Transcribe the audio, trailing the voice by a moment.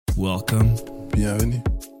Welcome. Bienvenue.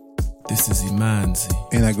 This is Imanzi.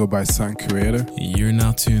 And I go by Sound Creator. And you're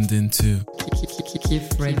now tuned into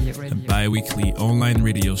Kif Radio, a bi-weekly online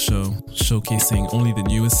radio show showcasing only the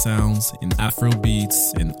newest sounds in Afro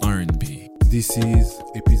beats and R&B. This is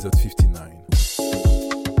episode 59.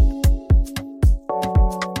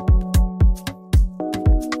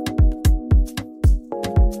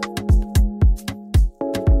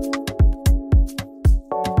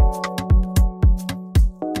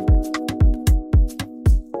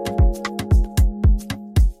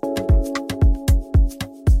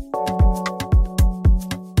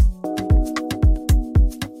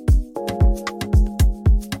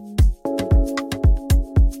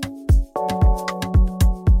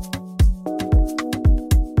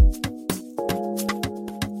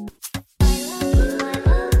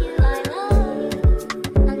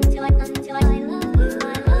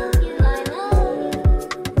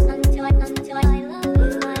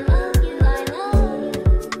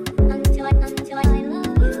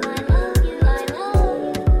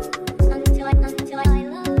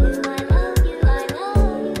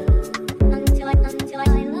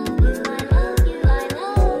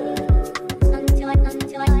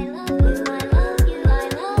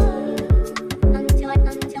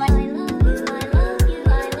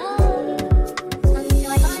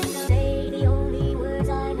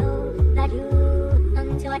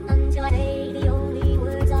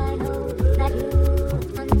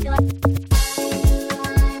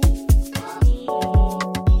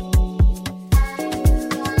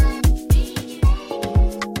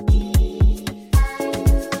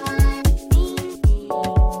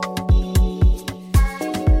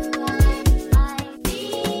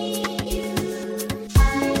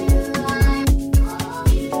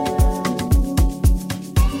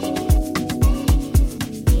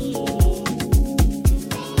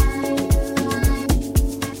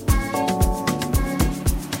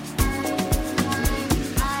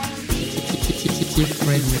 Kif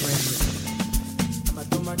Radio.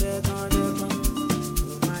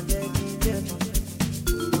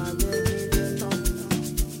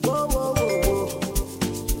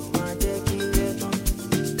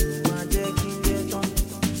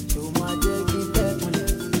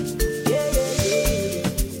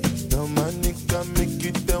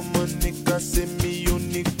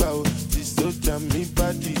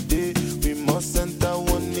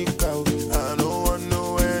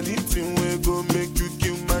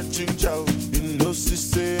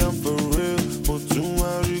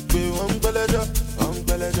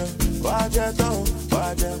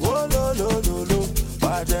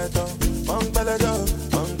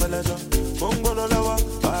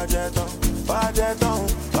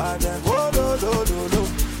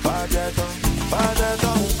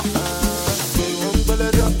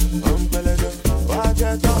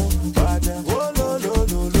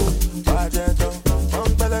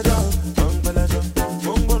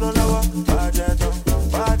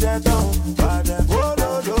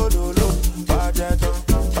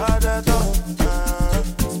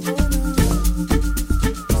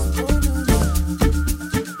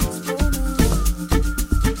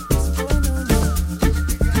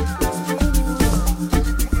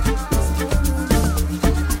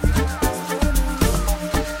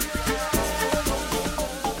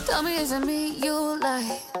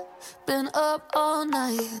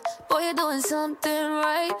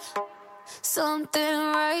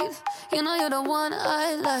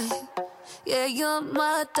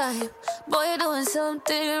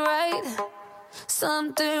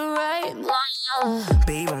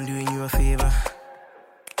 Babe, I'm doing you a favor.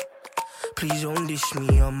 Please don't dish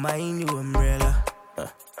me on my new umbrella.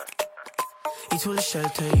 It will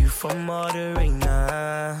shelter you from all the rain.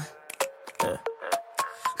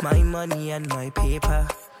 My money and my paper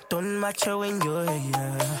don't match when you're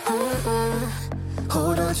here.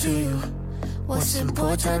 Hold on to you. What's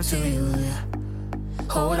important to you?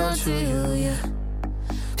 Hold on to you, yeah.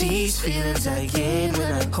 These feelings I get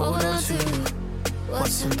when I hold on to you.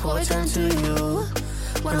 What's important to you?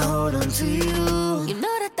 When I hold on to you. You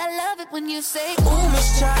know that I love it when you say, ooh,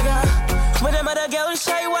 Miss Jagger. When I'm at a girl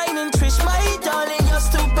shy, wine and twist, my darling, you're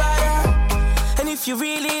still better. And if you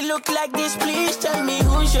really look like this, please tell me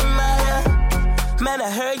who's your mother. Man, I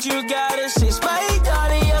heard you got a sis, my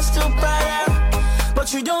darling, you're still better.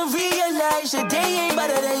 But you don't realize that they ain't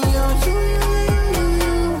better than you.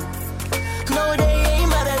 No, they ain't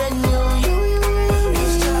better than you.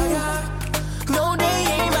 No, they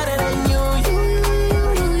ain't better than you.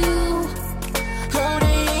 No,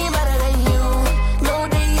 they ain't better than you. No,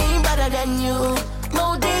 they ain't better than you.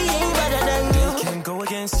 No, they ain't better than you. Can't go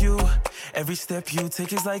against you. Every step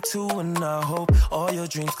Therapeutic is like 2, and I hope all your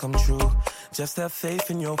dreams come true. Just have faith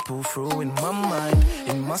and you'll pull through. In my mind,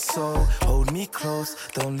 in my soul, hold me close,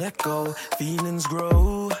 don't let go. Feelings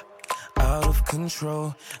grow out of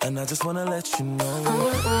control, and I just wanna let you know.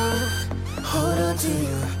 Hold on to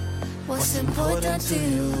you. What's important to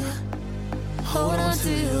you? Hold on to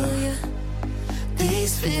you.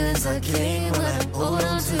 These feelings I gain when I hold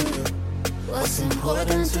on to you. What's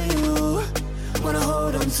important to you? Wanna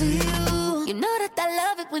hold on to you. You know that I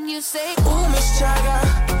love it when you say, ooh, Miss Jagger.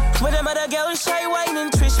 Whenever the girl shy, whine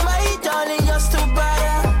and twist, my darling, you're still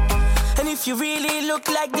better. And if you really look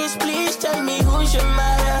like this, please tell me who's your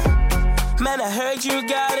mother. Man, I heard you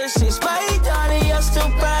got a sis, my darling, you're still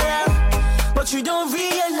better. But you don't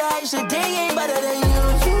realize that they ain't better than you.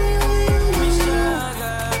 Miss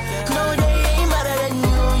Jagger. No, they ain't better than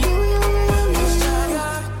you. Miss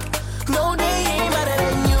Jagger. No, they ain't better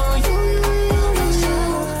than you. Miss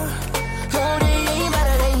Jagger. No, they ain't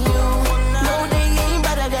better than you. No, they ain't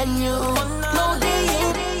better than you. No, they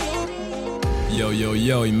ain't.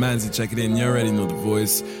 Yo, Imanzi, check it in. You already know the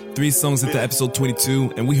voice. 3 songs into episode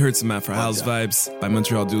 22, and we heard some Afro House Vibes by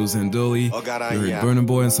Montreal duo Zandoli. We heard Burna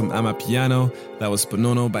Boy and some Amapiano. That was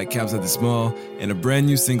Panono by Kabza De Small. And a brand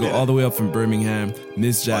new single all the way up from Birmingham,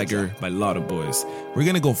 Miss Jagger by Lotta Boys. We're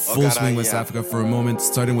gonna go full swing West Africa for a moment,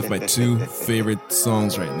 starting with my 2 favorite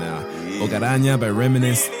songs right now. Ogaranya by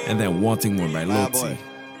Reminisce, and then Wanting More by Loti.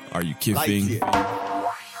 Are you kidding?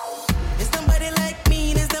 There's somebody like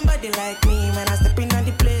me, there's somebody like me. When I step in on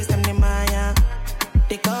the place, I'm the Maya.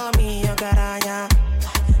 They call me Ogaranya.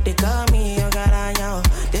 They call me Ogaranya.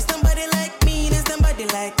 There's somebody like me, there's somebody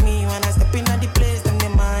like me. When I step in on the place, I'm the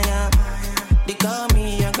Maya. They call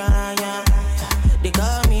me Ogaranya. They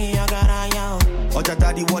call me Ogaranya. Oja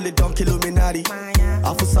daddy wallet down Illuminati.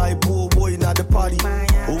 Afusai boy in the party.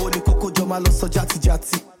 Oh, the coco jomalo so jati.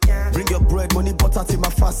 Bring your bread, money, butter to my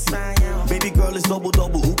fassi. Baby girl is double,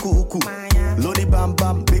 uku. Lodi bam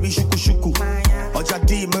bam, baby shuku. Oja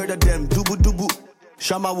D murder them, dubu.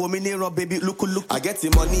 Shama woman here, baby, look. I get the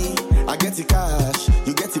money, I get the cash.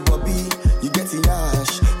 You get the Bobby, you get the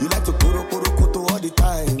Yash. You like to koro all the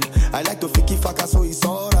time. I like to fiki faka, so it's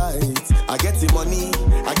alright. I get the money,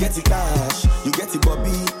 I get the cash. You get the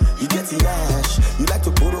Bobby, you get the Yash. You like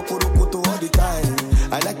to koro all the time.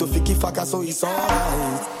 I like to fiki faka, so it's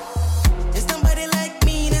alright. There's somebody like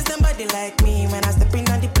me, there's somebody like me. When I step in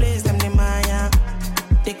on the place, I'm the Maya.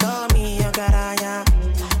 They call me Ogaranya.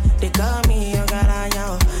 They call me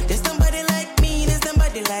Ogaranya. There's somebody like me, there's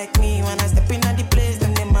somebody like me. When I step in on the place,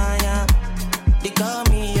 I'm the Maya. They call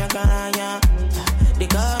me Ogaranya. They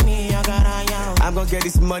call me Ogaranya. I'm gonna get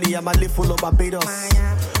this money, I'ma live full of Barbados.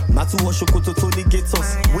 Matu Oshokoto Tony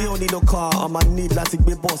Gatos. We don't need no car, I'ma need like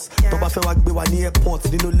big boss. Toba Fewa Gbewa ni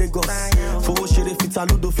airport, ni no Lagos. For Oshere fita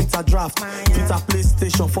Ludo, fita draft. Fita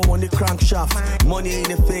PlayStation, for money crankshaft. Money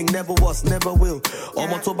ain't a thing, never was, never will.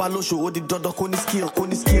 Omo Toba Losho, Odi Dodo, Koni skill.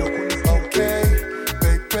 Okay,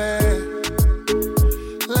 baby.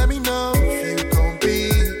 Let me know if you gon'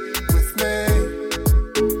 be with me.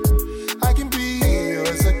 I can be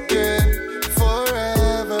yours again,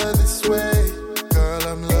 forever this way. Girl,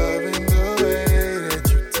 I'm loving the way that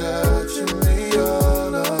you touching me all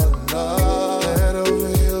night. Head over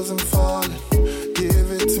heels, I'm falling.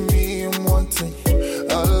 Give it to me, I'm wanting.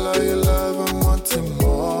 All of your love, I'm wanting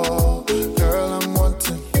more. Girl, I'm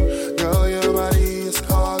wanting. Girl, your body is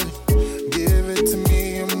calling. Give it to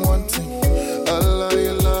me, I'm wanting. All of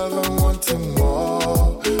your love, I'm wanting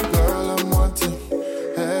more. Girl, I'm wanting.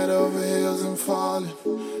 Head over heels, I'm falling.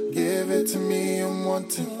 Give it to me, I'm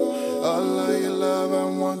wanting. All of your love,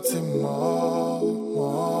 I'm wanting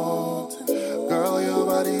more. Girl, your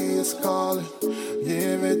body is calling.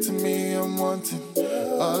 Give it to me, I'm wanting.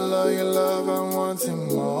 All of your love, I'm wanting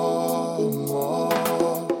more. All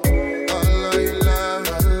of your love,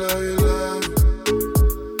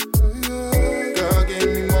 girl, give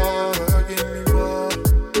me more.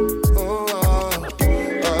 Oh,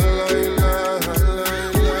 all of your love,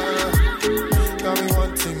 got me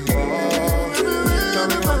wanting more.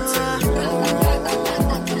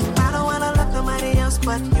 I don't wanna love nobody else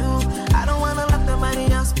but you. I don't wanna love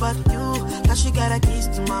nobody else but you. Cause you got a keys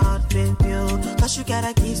to my heart, baby. Cause you got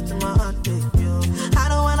a keys to my heart, baby. I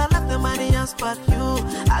don't wanna love nobody else but you.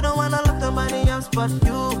 I don't wanna love nobody else but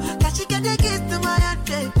you. Cause you got the keys to my heart,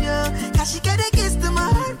 baby. Cause you got the keys to my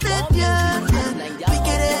heart, baby.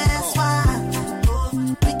 Wicked ass fine.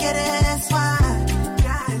 Wicked ass fine.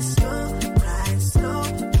 Cry slow,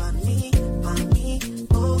 funny.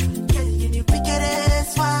 Oh, yeah, you wicked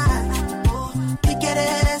ass fine. Wicked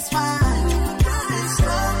ass fine. Cry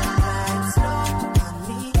slow,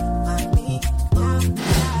 funny. Oh,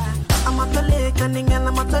 I'm up the lake.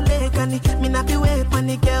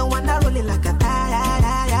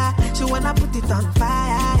 wanna put it on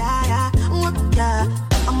fire, yeah.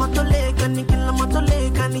 I'm a to lake and kill, I'm a to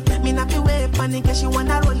lake and me not be way panic, she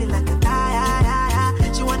wanna roll it like a tire,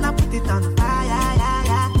 yeah. She wanna put it on fire,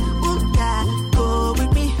 yeah. Go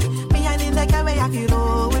with me, I need like a way I can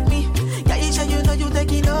roll with me. Yeah, Isha, you know you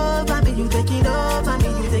taking over me, you taking over me,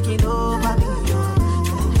 you taking over me.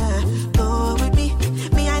 Yeah, go with me,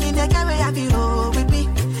 I need like a way I can roll with me.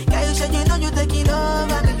 Yeah, Isha, you know you taking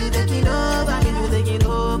over me, you taking over me, you taking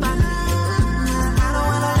over me. I don't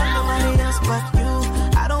wanna love nobody else but you.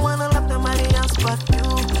 I don't wanna love nobody else but you.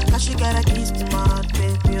 Cause you got a keys to my heart,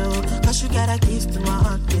 baby. Cause you got a keys to my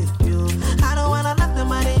heart, baby. I don't wanna love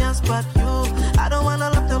nobody else but you. I don't wanna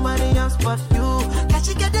love nobody else but you. Cause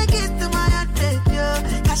she get the kiss to my heart, baby.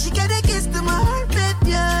 Cause she get the kiss to my heart,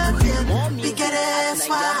 baby. We get it,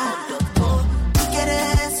 swine. We get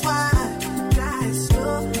it, swine. Drive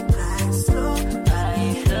slow, drive slow.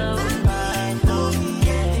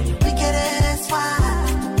 We get it, swine.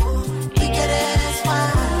 We get it,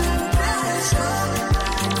 swine. Drive slow.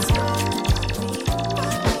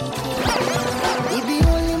 It be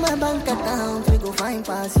only my bank account we go find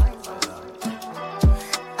pass you.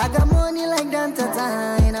 I got money like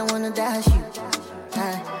Dantata and I wanna dash you.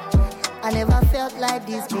 I never felt like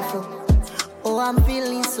this before. Oh, I'm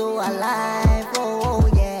feeling so alive. Oh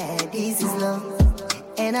yeah, this is love.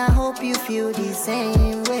 And I hope you feel the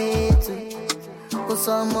same way too. Cause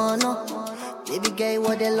someone no, baby girl,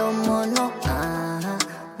 what they love more no.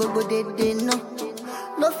 But they know.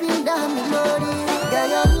 Nothing down me, Lori. Girl,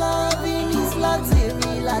 your loving is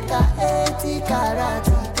luxury like a 80 karat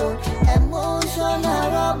gold.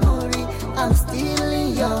 Emotional robbery, I'm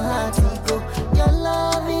stealing your heart, go. Your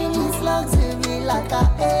loving is luxury like a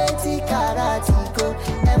 80 karat gold.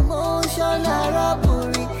 Emotional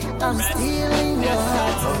robbery, I'm stealing your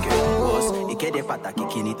heart, go. Ikede pataki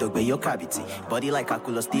kini togbe yo kabiti. Body like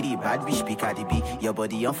Akulo Stiri, bad bitch be Cardi B. Your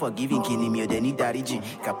body unforgiving kini mi odeni dariji.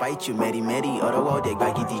 Kapaichu meri oro wo de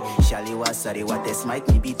gbagidi. Shalewa sarewa test mic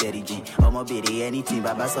me be teriji. Omo bere anything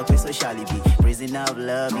baba so pe so shali be. Prisoner of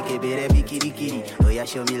love, ikebere be kiri kiri. Oh yeah,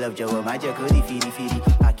 show me love, jowo maje ko di firi firi.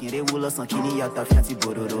 Akinre wulo san kini yata fianti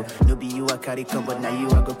bororo. No be you I carry come, but now you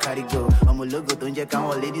I go carry go. Omo logo don't je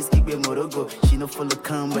kan ladies kigbe morogo. She no follow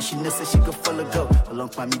come, but she know say she go follow go. Along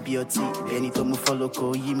pa mi BOT, Benny to mu follow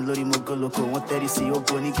ko. Yim lori mo go loko. 130 o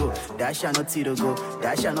boni go. Dasha no tiro go,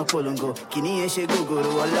 Dasha no polongo. Kini she go go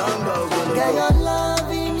alongo go. Girl, your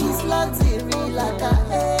loving is luxury like a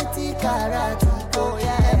 80 karat gold.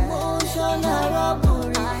 Emotional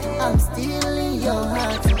robbery, I'm stealing your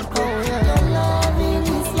heart, go. Your loving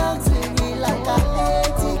is luxury like a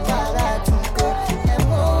 80 karat gold.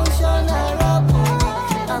 Emotional robbery,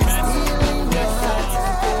 I'm stealing your heart,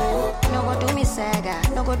 go. No go do me Sega,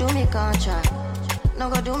 no go do me Contra, no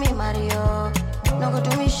go do me Mario, no go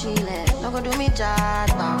do me Sheila, no go do me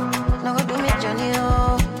Jada, no go do me Johnny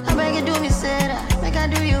O. I beg you do me Sarah, make I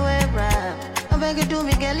do you a rap. I beg you do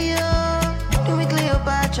me Galileo, do me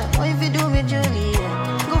Cleopatra, or if you do me Julia,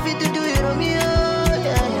 go fit to do it Romeo.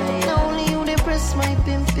 Yeah. Now only you they press my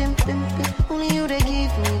pimp. Only you they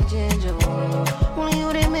give me ginger. Only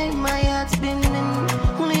you they make my heart spin.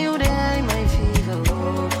 Only you they high my fever.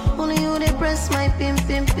 Only you they press my pimp.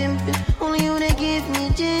 Only you they give me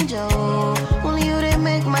ginger. Only you they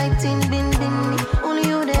make my tin bin. Only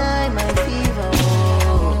you they high my fever.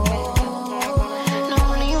 No,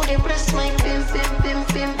 only you they press my pimp.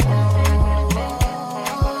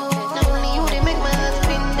 No, only you they make my heart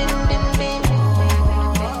spin.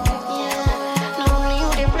 Yeah, no, only you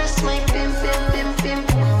they press my pimp.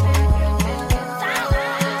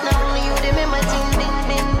 No, only you they make my tin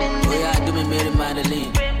bin. Oh yeah, do me Mary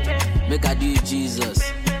Magdalene. Make I do you Jesus.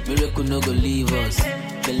 Miracle no go leave us.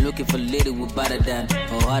 Been looking for lady with better than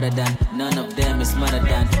or harder than. None of them is smarter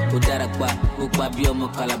than. Udarakba, Ukba Biomo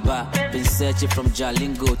Calabar. Been searching from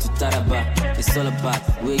Jalingo to Taraba. It's all about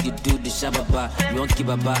where you do the shababa. You won't keep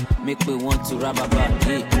baba, make me want to rababa.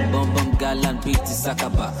 Hey, bum galan beat to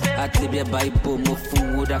Sakaba. Atlibia Baibo,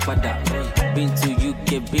 Mofum Wodapada. Been to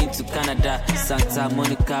UK, been to Canada, Santa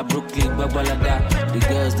Monica, Brooklyn, Babalada. The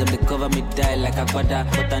girls, them they cover me die like Agbada.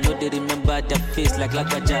 But I know they remember their face like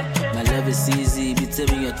Lakaja. My love is easy, be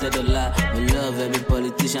telling your $10. We love every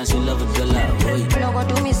politician, she love $1. Oi. No go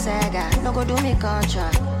do me Sega, no go do me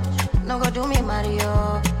Contra, no go do me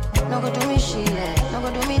Mario, no go do me Sheila, no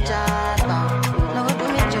go do me Jada, no go do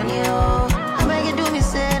me Johnny O. I beg you do me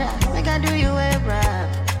Sarah, make I do you a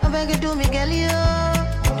rap. I beg you do me Galileo,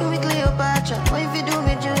 do me Cleopatra, or if you do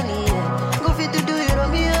me Julia, go fit to do you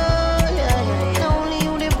Romeo. Yeah. Now only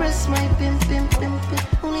you they press my pimp.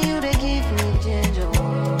 Only you they give me ginger.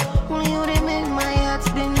 Only you they make my heart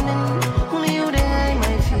spin. Only you they high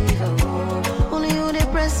my fever.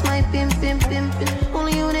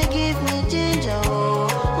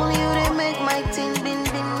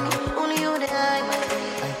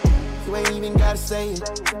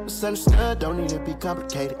 Misunderstood, don't need to be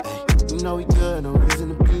complicated. Ay. You know we good, no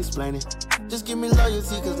reason to be explaining. Just give me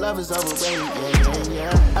loyalty, cause love is overrated.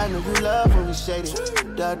 Yeah. I know you love when we shaded.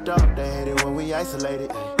 Dark, they hate it when we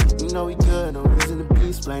isolated. Ay. You know we good, no reason to be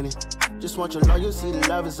explaining. Just want your loyalty, the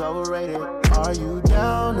love is overrated. Are you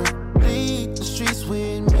down to bleed the streets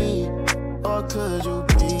with me? Or could you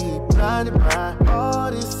be blinded by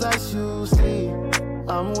all this sights you see?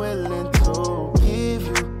 I'm willing to give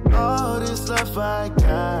you all this love I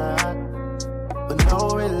got, but no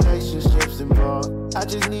relationships involved. I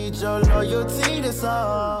just need your loyalty, that's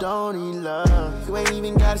all. Don't need love, you ain't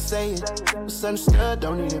even gotta say it. Misunderstood,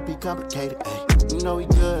 don't need to be complicated. Ay. You know we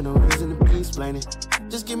good, no reason to be explaining.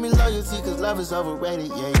 Just give me loyalty, cause love is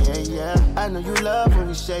overrated. Yeah. I know you love when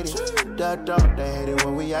we shaded. Dark, they hate it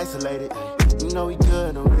when we isolated. Ay. You know we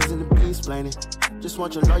good, no reason to be explaining. Just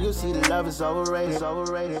want your loyalty, the love is overrated. It's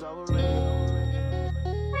overrated.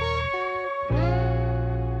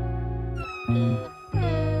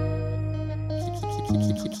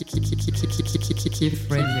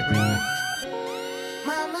 Kif Radio.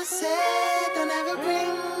 Mama said, don't ever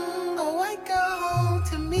bring a white girl home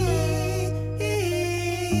to me.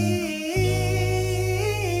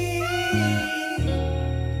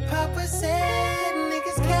 Papa said,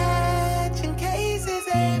 niggas catching cases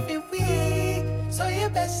every week, so you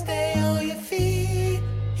best stay on your feet.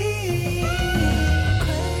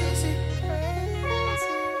 Crazy.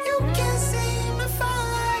 You can't seem to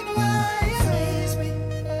find why you face me,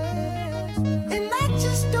 and I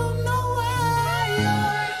just don't know why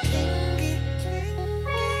you're clingy.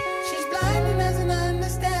 She's blind and doesn't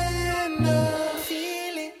understand the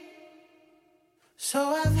feeling, so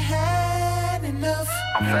I've had enough.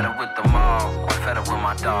 I'm fed up with the mall, I'm fed up with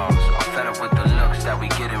my dogs, I'm fed up with the looks that we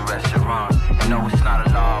get in restaurants. You know it's not a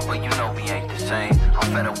law, but you know we ain't the same.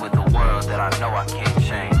 I'm fed up with the world that I know I can't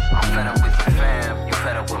change. I'm fed up with your fam, you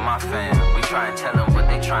fed up with my fam. We try and tell them, but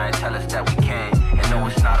they try and tell us that we can't. And no,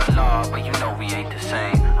 it's not a law, but you know we ain't the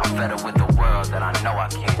same. I'm fed up with the world that I know I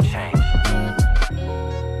can't change.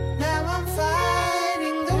 Now I'm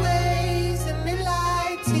finding the ways and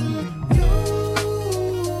enlightening you.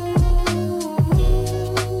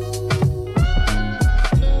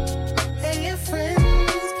 And your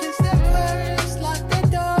friends kiss their purse, lock their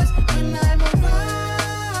doors when I'm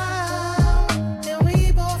around. And we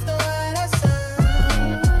both know how that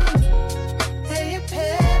sounds. And your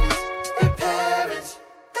parents,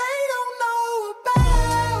 they don't know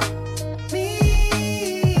about me.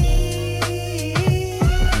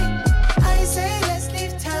 I say let's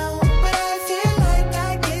leave town, but I feel like I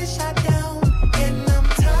get shot down, and I'm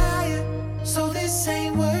tired, so this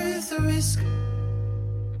ain't worth the risk.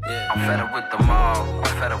 I'm fed up with the mall, I'm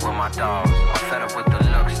fed up with my dogs, I'm fed up with the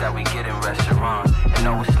looks that we get in restaurants. And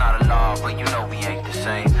no, it's not a law, but you know we ain't the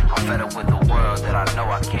same. I'm fed up with the world that I know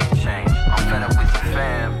I can't change. I'm fed up with your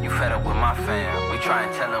fam, you fed up with my fam. We try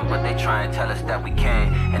and tell them, but they try and tell us that we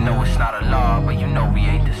can't. And no, it's not a law, but you know we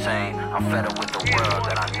ain't the same. I'm fed up with the world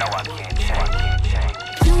that I know I can't change.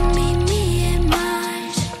 You meet me in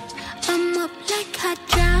Mars. I'm up like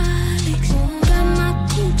hydraulics. Got my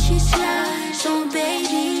Gucci slides on,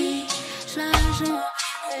 baby. Slides on.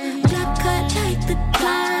 Black cut like the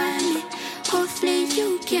climate. Hopefully you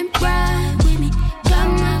can ride with me. Got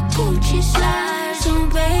my Gucci slides on,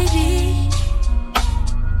 baby.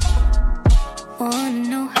 Wanna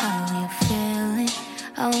know how you're feeling?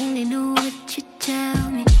 I only know what you tell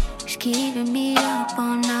me. It's keeping me up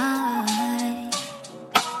all night.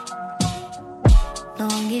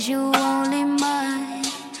 Long as you only mine,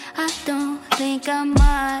 I don't think I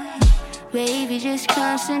mind. Baby, just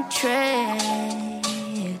concentrate.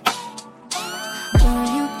 Will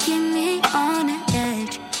you keep me on the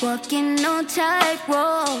edge? Walking on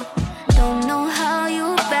tightrope. Don't know how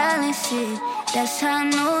you balance it. That's how I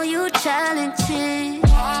know you're talented.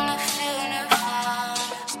 Only feeling fine.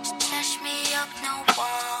 Snatch me up, no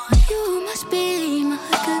one. You must be my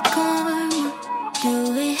good karma. Do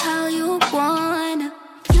it how you wanna.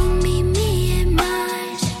 You meet me in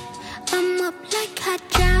Mars. I'm up like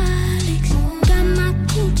hydraulics. Got my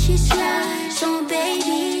Gucci slides on,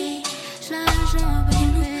 baby. Slides on,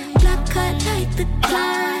 baby. Black cut like the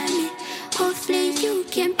climate. Hopefully you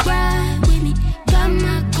can ride with me. Got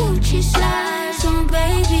my Gucci slides on,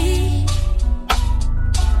 baby.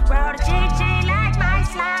 Bro, the GG like my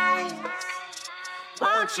slides.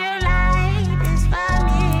 Won't you like this for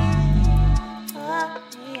me?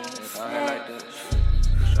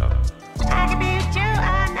 I can be with you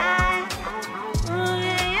all night. Ooh,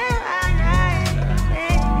 yeah, you all night,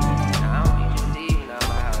 baby.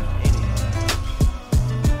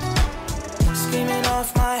 Screaming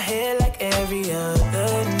off my head like every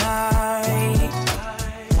other night.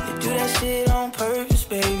 You're Do that shit on purpose,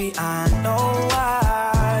 baby, I know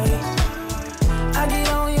why. I get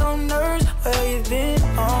on your nerves, where you been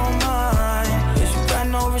all mine. Yes, you got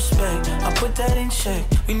no respect, I put that in check.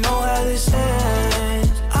 We know how this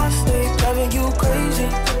ends. I stay driving you crazy.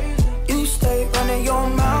 You stay running your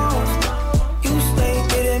mouth. You stay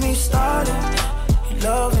getting me started. You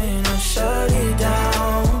loving, I shut it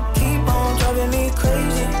down. Keep on driving me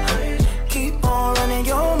crazy. Keep on running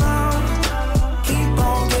your mouth. Keep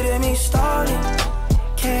on getting me started.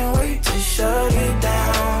 Can't wait to shut it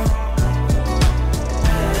down.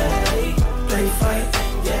 Hey, play fight,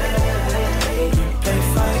 yeah. Play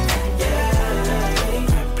fight, yeah.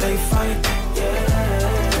 Play fight,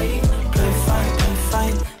 yeah. Play fight, play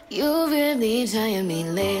fight. You really trying me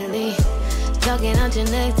lately. Talking out your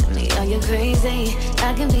neck to me, are you crazy?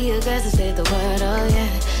 I can be aggressive, say the word, oh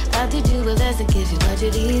yeah. I'll teach you a lesson, give you what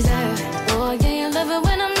you deserve. Oh yeah, you love it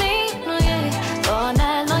when I'm mean, oh yeah. All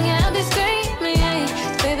night long, yeah, I'll be screaming, yeah.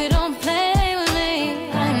 Baby, don't play with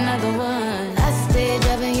me, I'm not the one. I stay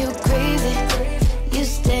driving you crazy. You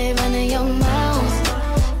stay running your mouth.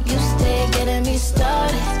 You stay getting me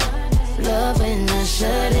started. Love when I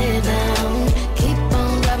shut it down. Keep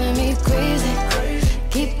on driving me crazy.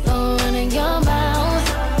 Keep on running your mouth.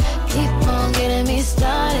 Keep on getting me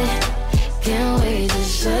started. Can't wait to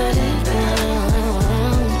shut it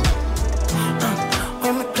down.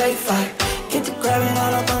 When we play fight, get to grabbing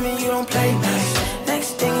all up on me, you don't play nice.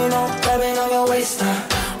 Next thing you know, grabbing on your waistline.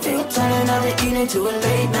 We gon' turn another evening to a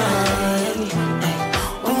late night.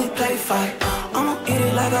 When we play fight, I'ma eat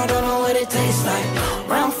it like I don't know what it tastes like.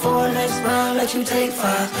 Round 4, next round, let you take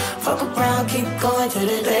 5. Fuck around, keep going to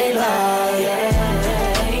the daylight, yeah.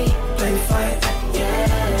 Play fight, yeah.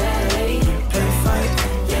 Play fight,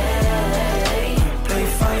 yeah. Play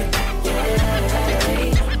fight, yeah.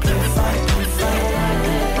 Play fight, play fight,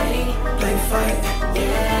 play fight,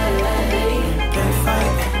 yeah. Play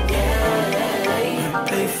fight, yeah.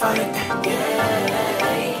 Play fight,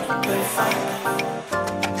 yeah. Play fight.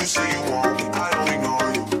 You say you want me, I don't ignore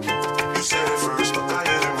you. You said it first, but I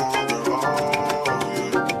hit it wrong.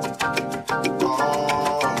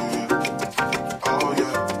 Oh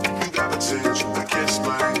yeah. You got attention, I can't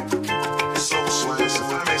explain. It's so persuasive,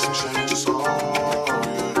 I made some changes. Oh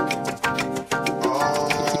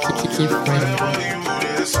yeah. Wherever you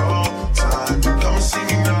this all time. Come and see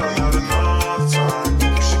me now, not enough time.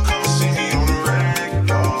 You should come and see me on the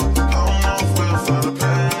regular. I don't know if we'll find a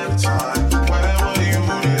better time. Wherever you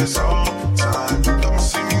this all time. Come and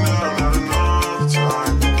see me now, not enough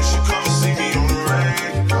time. You should come and see me on the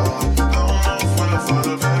regular. I don't know if we'll find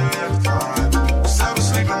a better time. 'Cause I was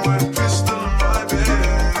sleeping with a pistol in my bed.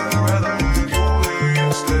 I'd rather have you here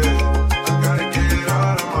instead. I gotta get it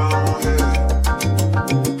out of my own head.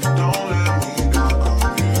 Don't let me down, come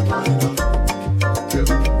here, right now. Yeah.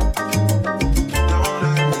 Don't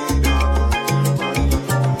let me down, come here, right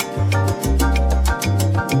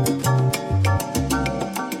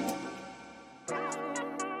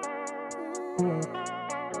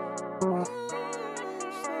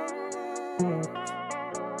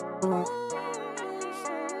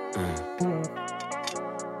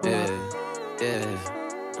Yeah.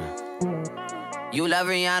 You love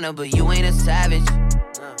Rihanna, but you ain't a savage.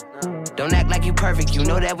 Don't act like you perfect, you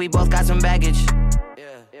know that we both got some baggage.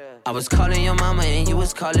 I was calling your mama and you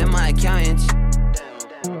was calling my accountant.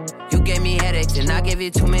 You gave me headaches and I gave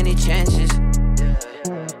you too many chances.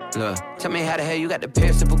 Look, tell me how the hell you got the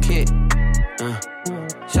perishable kit.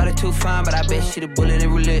 Shot it too fine, but I bet she the bullet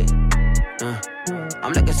in roulette.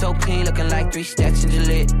 I'm looking so clean, looking like 3 stacks in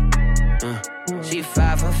Gillette. She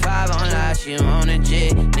 5 for 5 on live, she on a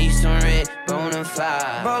jet. Need some red,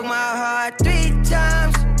 bonafide. Broke my heart 3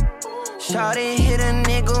 times. Shawty hit a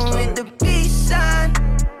nigga with the peace sign.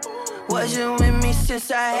 Wasn't with me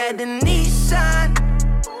since I had the Nissan.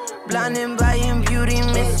 Blinded by your beauty,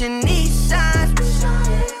 missing Nissan.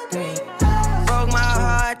 Broke my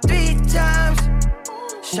heart 3 times.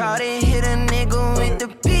 Shawty hit a nigga with the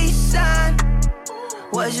peace sign.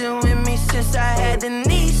 Wasn't with me since I had the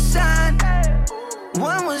Nissan.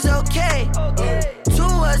 1 was okay, 2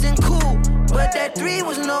 wasn't cool, but that 3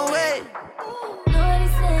 was no way. Nobody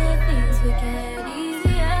said things would get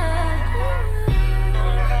easier.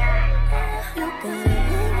 You gotta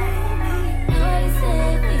believe me. Nobody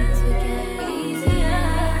said things would get easier.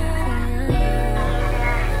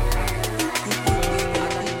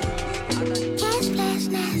 Cash flash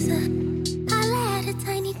NASA, holla at a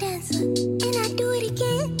tiny dancer, and I do it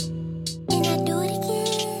again, and I do it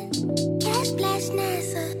again. Cash flash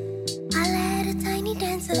NASA, holla at a tiny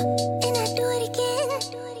dancer, and I do it again,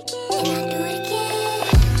 and I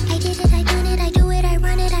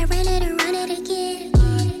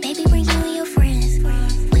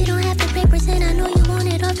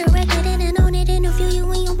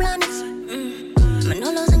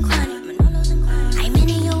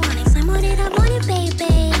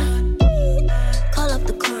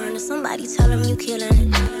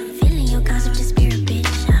Feeling your concept of spirit,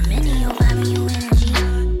 bitch. I'm into your vibe and your energy.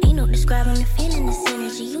 Ain't no describing the feeling, this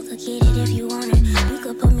energy. You could get it if you want it. You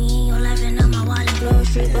could put me in your life and on my wallet. Blow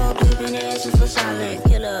street, ball, deep in the ashes for solid.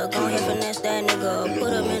 Killer, gon' hit finesse that nigga.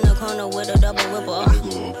 Put him in the corner with a double whipper.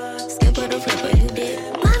 Skipper the flipper, you did.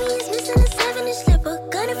 Mommy is missing a 7-inch slipper.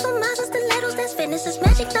 Got it from miles of stilettos, that's fitness. It's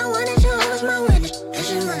magic, don't want it, you always my witness. That's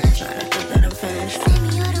just my life, trying to think that I'm finished.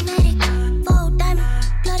 Semi-automatic, full diamond,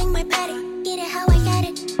 flooding my paddock. Get it how I got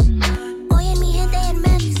it. Boy, and me hit that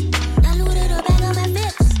Memphis. Diluted the bag on my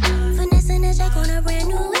fips. Finessing the check on a brand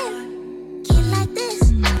new whip. Kid like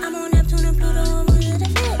this, I'm on Neptune and Pluto, I'm under the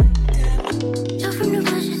fit. Jump from the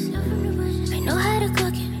bushes, I know how to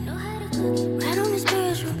cook it. Right on the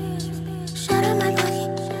spiritual, shut up my bucket.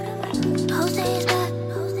 Jose is back,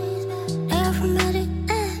 they are familiar.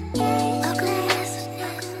 Ugly ass,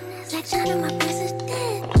 like John in my business.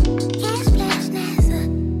 Gas flash NASA,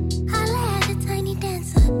 holla at a tiny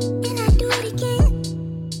dancer. And I do it again,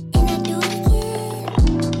 and I do it again.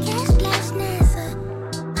 Gas flash NASA,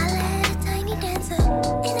 holla at a tiny dancer.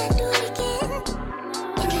 And I do it again,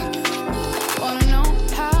 and I do it again. Wanna know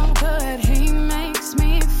how good he makes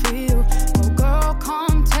me feel? Oh girl,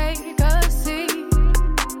 come take a seat.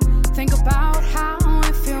 Think about how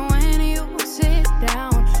it feel when you sit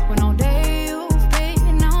down. When all day you've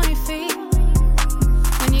been on your feet.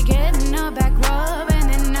 When you're getting a back rub and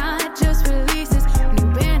the night just releases. When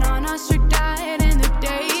you've been on a strict diet and the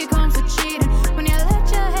day comes to cheating. When you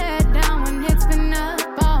let your head down when it's been up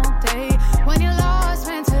all day. When you're lost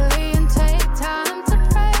mentally and take time to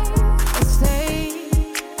pray. Or stay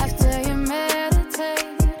after you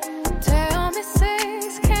meditate. Tell me,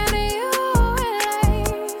 sis, can you relate?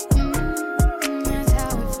 That's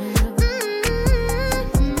how it feels.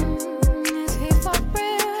 Is he for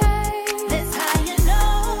real? That's how you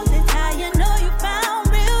know you found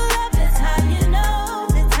real love. That's how you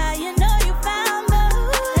know you found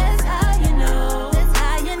love. That's how you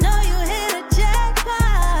know you hit a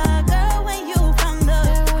jackpot, girl, when you found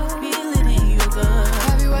love, feeling in your gut.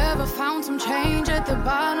 Have you ever found some change at the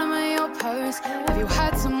bottom of your purse? Have you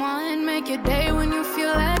had someone make your day when you feel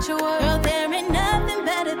at your worst? Girl, there ain't nothing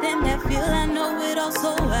better than that feel. I know it all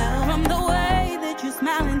so well. From the way that you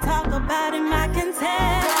smile and talk about him, I can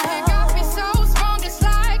tell. It got me so strong, it's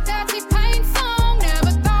like that T-Pain song.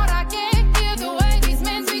 Never thought I'd get here the way these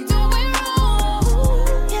men be doing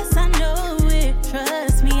wrong. Yes, I know it.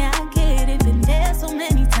 Trust me, I get it. Been there so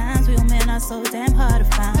many times. Real men are so damn hard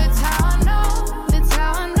to find. That's how I know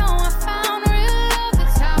I found real love.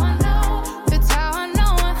 That's how I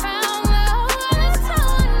know I found love. That's how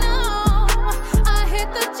I know I hit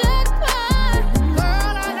the jackpot.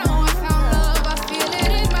 Girl, I know I found love. I feel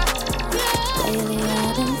it in my blood. Lately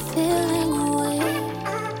I've been feeling away.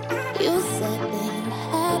 You said that you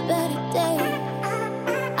had better days.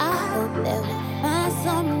 I hope that we find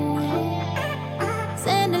something new.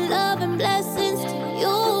 Sending love and blessings to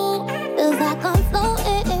you. Feels like I'm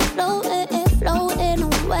floating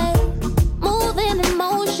away. Moving in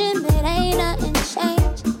motion, but ain't nothing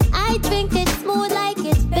changed. I drink it smooth like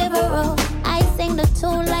it's Vivaro. I sing the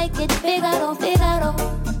tune like it's Figaro.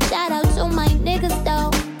 Shout out to my niggas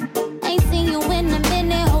though. Ain't seen you in a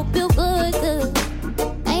minute, hope you good.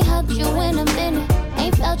 Ain't hugged you in a minute,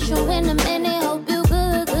 ain't felt you in a minute, hope you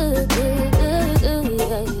good.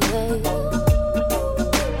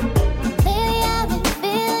 Lately I've been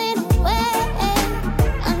feeling away.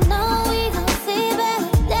 I know we gon' see better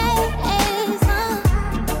days,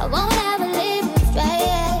 I won't ever leave you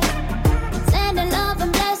straight. Sending love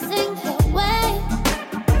and blessings your way.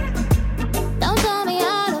 Don't tell me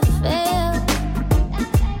how to feel.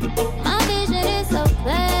 My vision is so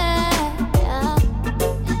clear.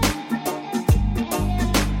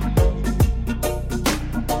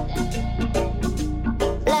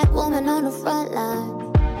 Black woman on the front line.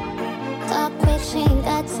 Talk quick, she ain't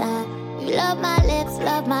got time. You love my lips,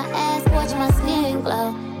 love my ass, watch my skin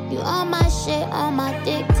glow. You on my shit, on my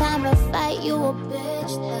dick, time to fight, you a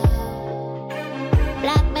bitch though.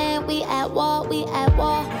 Black man, we at war.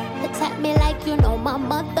 Attack me like you know my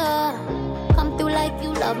mother. Come through like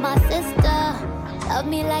you love my sister. Love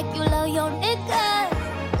me like you love your nigga.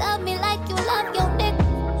 Love me like you love your nigga.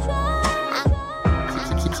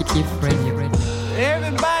 Keep ready.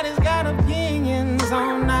 Everybody's got opinions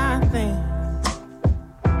on nothing.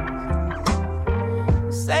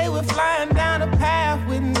 Say we're flying down a path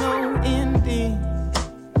with no ending.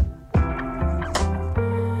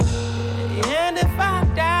 And if I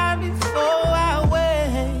die before I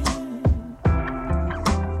wake,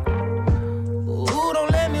 ooh,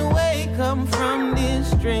 don't let me wake up from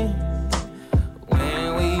this dream.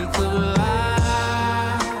 When we collide,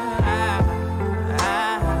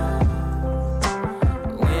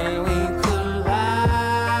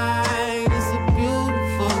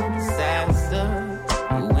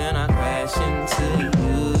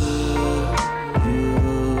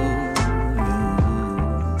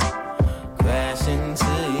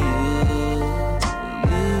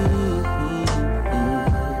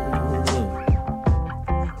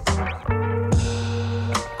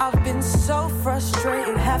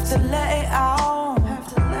 to let it out.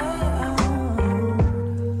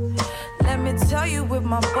 Let me tell you with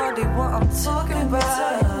my body what I'm talking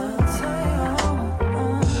about.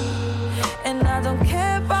 And I don't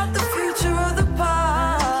care about the future or the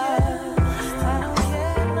past.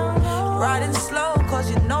 Riding slow cause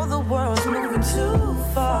you know the world's moving too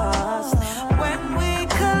fast. When we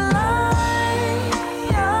collide,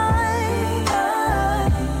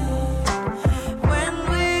 when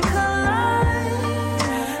we collide,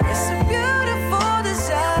 it's a beautiful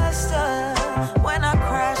disaster. When I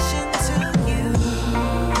crash into you,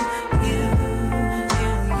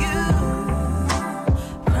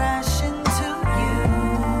 crash into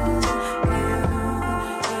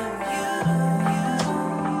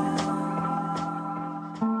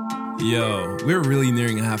Yo, we're really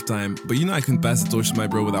nearing halftime, but you know I couldn't pass the torch to my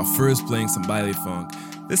bro without first playing some baile funk.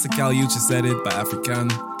 This is Kali Uchis Said It by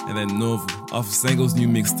Africano, and then Novo, off of Sango's new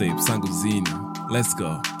mixtape, Sangozinho. Let's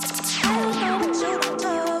go.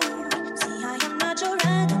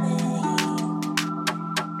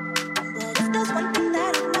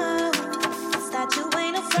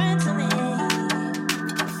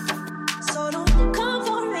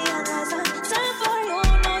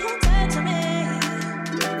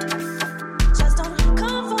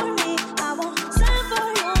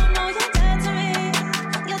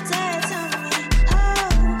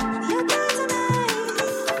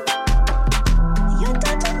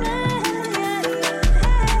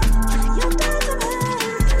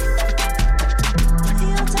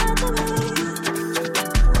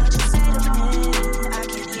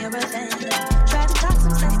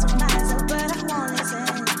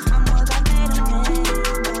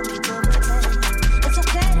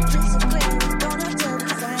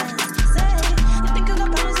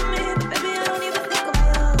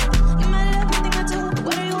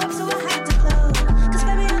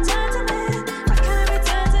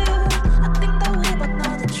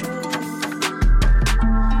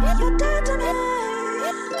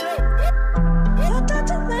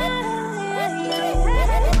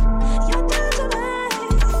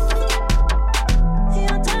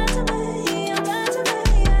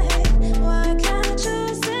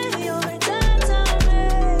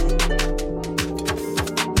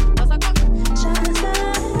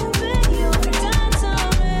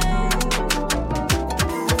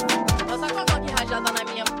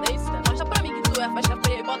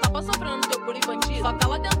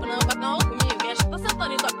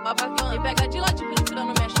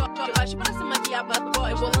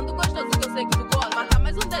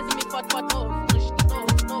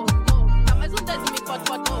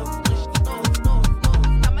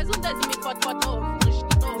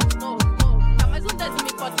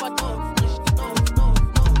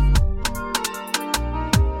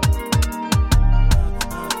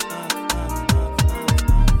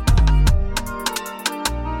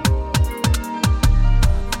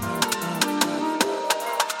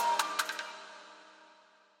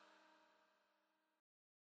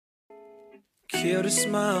 Kill the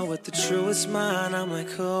smile with the truest mind. I'm like,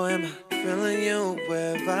 who am I? Feeling you,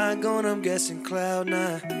 where have I gone? I'm guessing cloud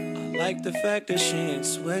nine. I like the fact that she ain't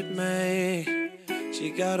with me. She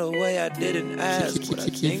got a way I didn't ask, but I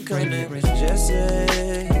think her name is Jessie.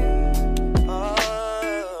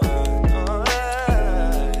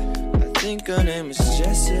 I think her name is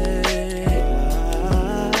Jessie.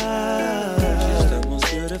 She's the most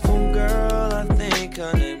beautiful girl. I think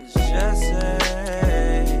her name is Jessie.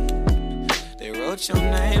 Wrote your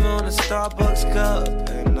name on a Starbucks cup,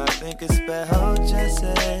 and I think it's spelled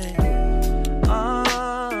Jessie.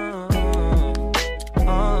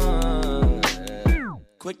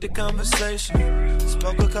 Quick the conversation,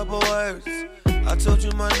 spoke a couple words. I told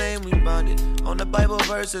you my name, we bonded on the Bible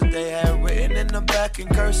verses they had written in the back in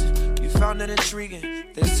cursive. You found it intriguing.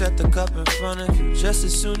 They set the cup in front of you. Just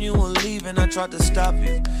as soon you were leaving, I tried to stop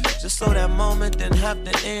you. Just so that moment didn't have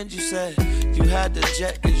to end. You said you had to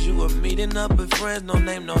jet cause you were meeting up with friends, no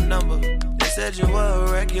name, no number. They said you were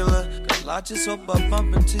a regular. Girl, I just hope I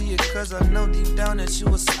bump into you cause I know deep down that you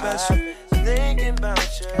were special. Thinking about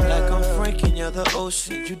you like I'm Frank and you're the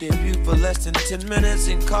ocean. You debut for less than 10 minutes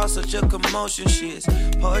and cause such a commotion. Shit's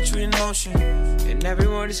poetry in motion, and every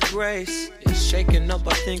word is grace. It's shaking up,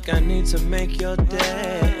 I think I need to make your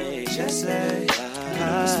day. Just say,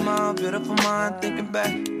 smile, beautiful mind, thinking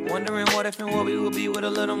back, wondering what if and what we would be with a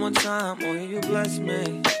little more time. Oh, you bless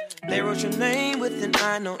me. They wrote your name with an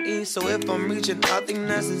I, no E. So if I'm reaching, I think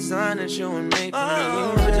that's a sign that you and me.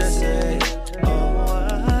 Oh, just say,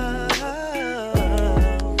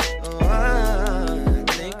 I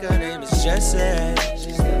think her name is Jessie.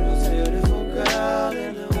 She's the most beautiful girl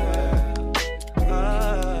in the world.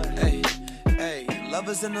 Hey, love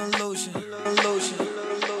is an illusion.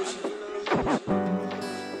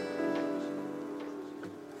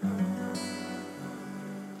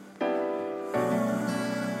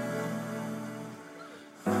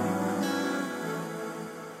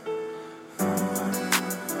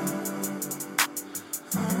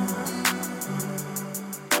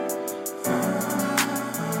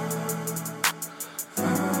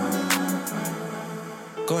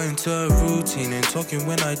 Got into a routine and talking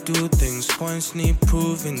when I do things. Constantly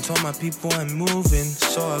proving, told my people I'm moving.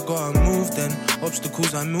 So I gotta move then,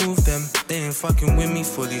 obstacles I move them. They ain't fucking with me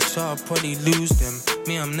fully, so I'll probably lose them.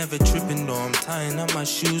 Me, I'm never tripping though, I'm tying up my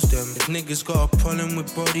shoes them. If niggas got a problem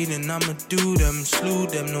with body, then I'ma do them. Slew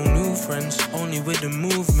them, no new friends, only with the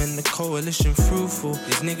movement. The coalition fruitful,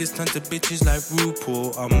 these niggas turn to bitches like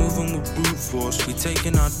RuPaul. I'm moving with brute force, we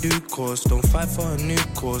taking our due course. Don't fight for a new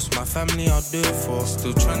course, my family I'll do it for.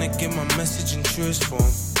 Still trying to get my message in truest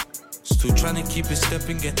form. Still trying to keep it step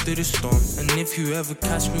and get through the storm. And if you ever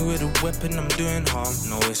catch me with a weapon, I'm doing harm.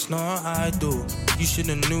 No, it's not I do, you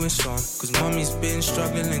should've knew it's on. Cause mommy's been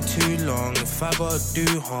struggling too long. If I gotta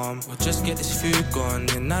do harm, or just get this food gone.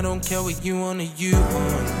 And I don't care what you want or you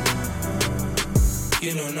on.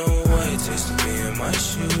 You don't know what it takes to be in my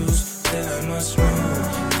shoes. Then I must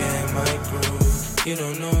move, get in my groove. You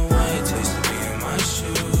don't know what it takes to be in my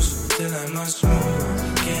shoes. Then I must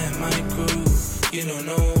move, get in my groove. You don't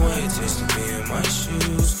know what it takes to be in my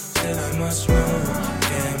shoes. Then I must move,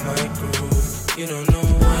 get in my groove. You don't know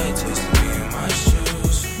what it takes to be in my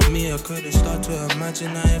shoes. Me, I couldn't start to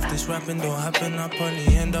imagine that if this rapping don't happen, I'll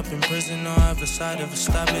probably end up in prison or have a side of a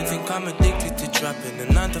stabbing. Think I'm addicted to trapping.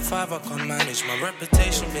 The 9 to 5 I can't manage. My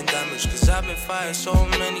reputation been damaged, cause I've been fired so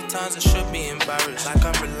many times I should be embarrassed. Like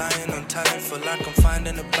I'm relying on talent, feel like I'm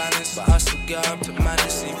finding a balance. But I still get up to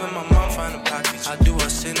madness, even my mom find a package. I do a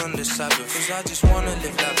sin on the Sabbath, cause I just wanna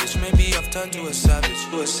live lavish. Maybe I've turned to a savage,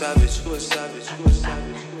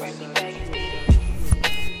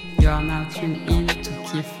 You are now tuned in to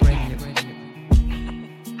Kif Radio.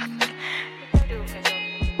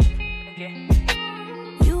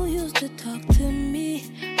 You used to talk to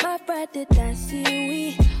me, my pride did I see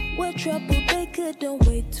we were trouble, they couldn't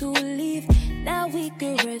wait to leave. Now we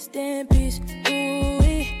can rest in peace.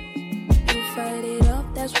 Ooh-wee. You fight it off,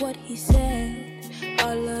 that's what he said.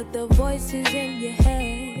 All of the voices in your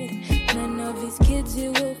head, none of his kids he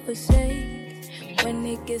will forsake. When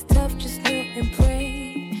it gets tough, just kneel and pray.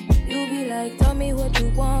 You be like, tell me what you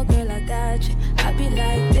want, girl, I got you. I be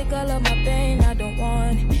like, take all of my pain, I don't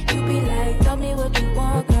want it. You be like, tell me what you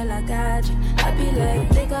want, girl, I got you. I be like,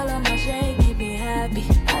 take all of my shame, keep me happy.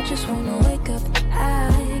 I just wanna wake up,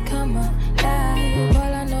 I come alive.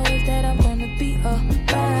 All I know is that I'm gonna be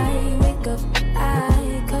alright. Wake up,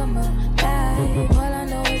 I come alive. All I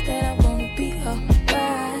know is that I'm gonna be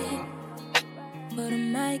alright. What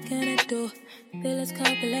am I gonna do? Feelings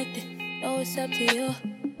come collected, know it's up to you.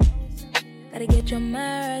 Gotta get your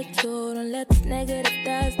mind right, too. Don't let this negative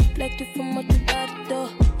thoughts deflect you from what you about to do.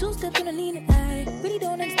 2 steps on the lean and I really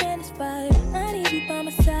don't understand this vibe. I need you by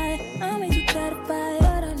my side, I'm way too tired to fight.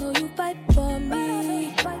 But I know you fight for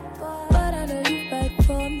me, but I know you fight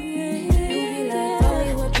for me. You be like, tell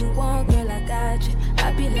me what you want, girl, I got you.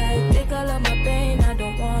 I be like, take all of my pain, I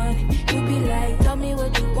don't want it. You be like, tell me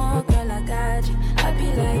what you want, girl, I got you. I be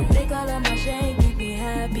like, take all of my shame, keep me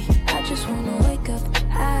happy. I just wanna wake up,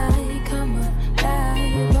 I come alive.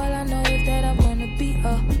 All I know is that I'm gonna be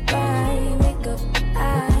alright. Wake up,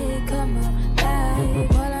 I come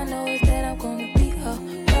alive. All I know is that I'm gonna be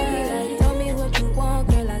alright. Tell me what you want,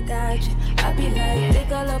 girl, I got you. I be like,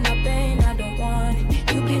 take all of my pain, I don't want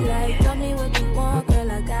it. You be like, tell me what you want,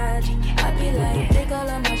 girl, I got you. I be like, take all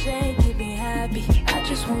of my shame, keep me happy. I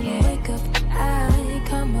just wanna wake up, I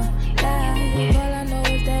come alive. All I know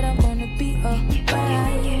is that I'm gonna be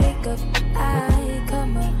alright. Wake up, I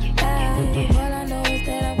come alive. All I know is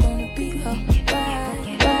that I'm gonna be alright.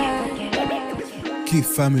 Kif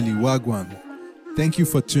family, Wagwan. Thank you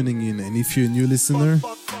for tuning in, and if you're a new listener,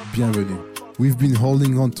 bienvenue. We've been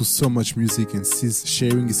holding on to so much music, and since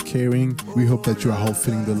sharing is caring, we hope that you are all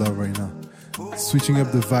feeling the love right now. Switching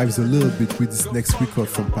up the vibes a little bit with this next record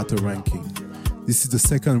from Pato Ranking. This is the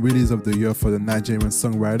second release of the year for the Nigerian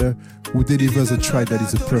songwriter who delivers a track that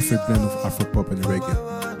is a perfect blend of Afropop and reggae.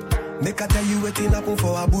 Make I tell you waiting happen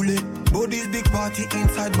for a bullet. Body's big party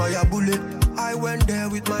inside my bullet. I went there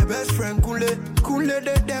with my best friend Kule. Kule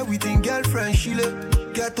they there with his girlfriend Shile.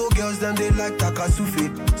 Ghetto girls them they like Takasufi.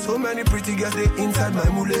 So many pretty girls they inside my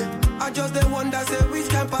mule. I just the one that say which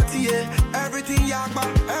can party everything yakba,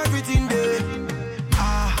 everything there.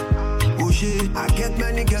 Oh shit, I get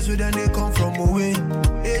many girls with them they come from away.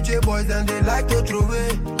 AJ boys then they like to throw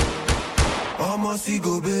away. almost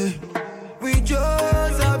go be. We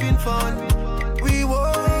just having fun, we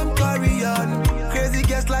won't carry on. Crazy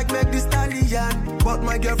guests like Meg Thee Stallion, but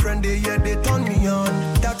my girlfriend they turn me on.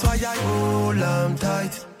 That's why I hold on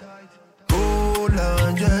tight, hold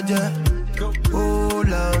on, yeah.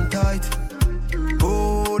 Hold on tight,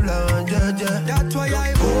 hold on, yeah. That's why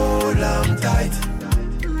I hold on tight,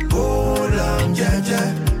 hold on,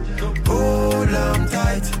 yeah. Hold on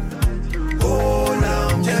tight, hold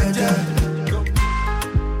on, yeah.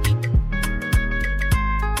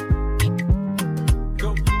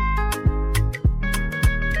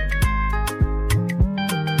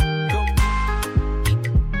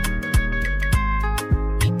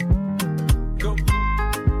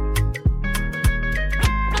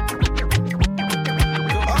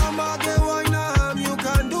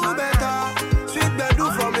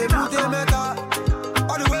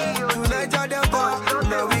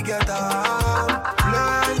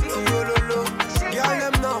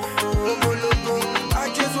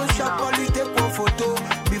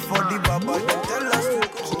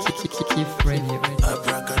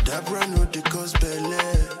 Abracadabra no the cause belly.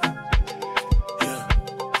 Yeah,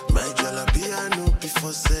 my jalapia no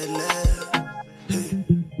before sell. Hey,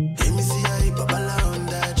 me see I babala on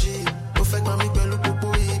that G. Perfect mami pelu popo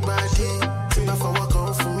ibadi. Timba for walk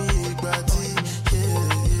on for me ibadi. Yeah.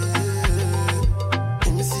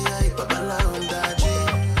 Me see I babala on that G.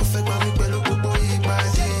 Perfect mami pelu popo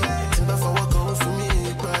ibadi. Timba for walk on for me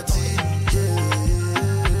ibadi. Yeah.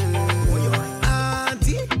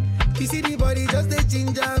 Auntie, you see the body just the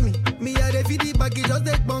ginger me. Me a the feed the baggy just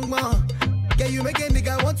the bong bong. Can you make a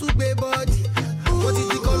nigga want to pay body? What is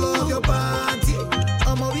the color of your panty?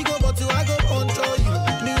 We go but I go control you.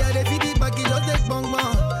 Me a the feed the baggy just the bong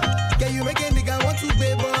bong. Can you make a nigga want to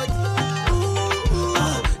pay body?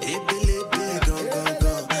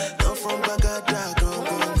 I'm from Bagada, go.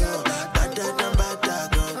 Bada, in my bada,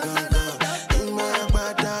 go. Money, go. I'm from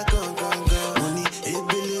Bagada,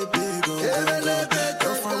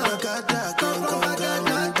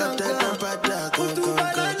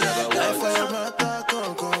 go.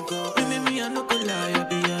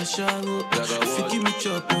 If you give me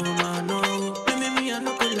chop on my no, me I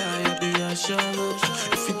no go lie, I be a shallow.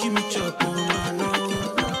 If you give me chop on my no,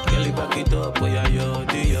 girl back it up, boy,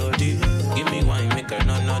 yodi. Give me wine, make her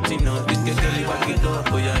naughty. This girl back it up,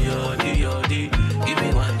 boy, yodi. Give me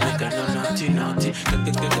wine, make her naughty.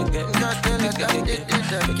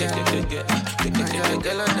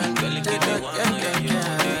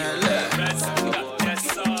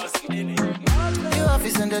 You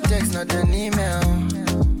office and the text, not an email.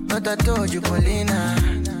 But I told you, Paulina,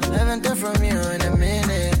 haven't heard from you in a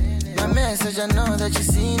minute. My message, I know that you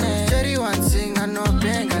seen it. Cherry one sing, I know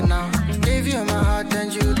banger now. Gave you my heart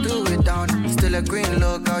and you threw it down. Still a green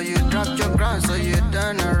look, how you dropped your crown, so you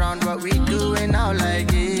turn around. What we doing now,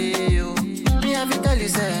 like you? Me have to tell you,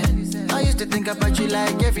 say, I used to think about you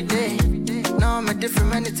like every day. Now I'm a different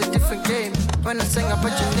man, it's a different game. When I sing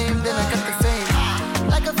about your name, then I got the fame.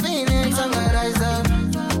 Like a phoenix, I'm gonna rise up.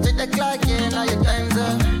 Take the clock in, now your time's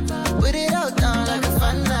up. Put it out down like a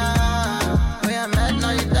fan now. Where I'm at,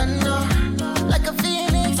 now you done know. Like a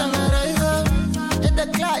phoenix, I'm gonna rise up. Hit the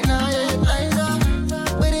clock now, yeah, your time's up.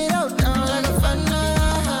 Put it out down like a fan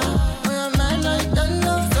now. Where I'm at, now you done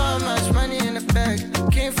know. So much money in the bag.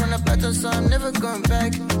 Came from the battle, so I'm never going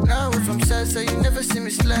back. Now we're from south, so you never see me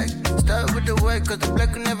slack. Start with the work, cause the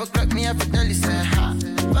black will never crack me. I have to tell you, say, ha.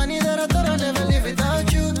 Funny that I thought I'd never live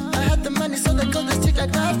without you. I had the money, so they call the street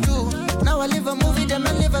like that too. Now I live a movie, then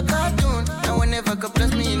I live a cartoon. And whenever God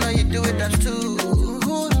bless me, you know you do it, that's too.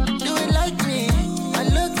 Do it like me. I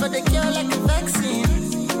look for the cure like a vaccine.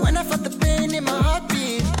 When I felt the pain in my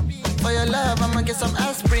heartbeat. For your love, I'ma get some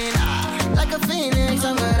aspirin. Like a phoenix,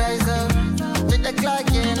 I'm gonna rise up. Take the clock,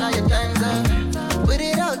 yeah, now your time's up. Put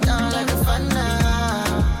it out down like a fan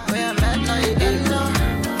now. Where I'm at, now you done know.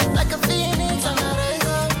 Like a phoenix, I'm gonna rise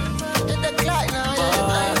up. Take the clock, now your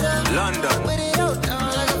time's up. London. Put it out down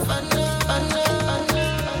like a fan now.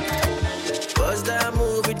 Cause that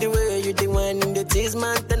move with the way you do when in the tease,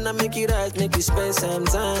 man, then I make you right, make you spend some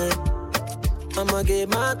time. I'ma get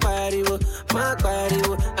my party,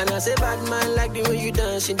 and I say bad man like the way you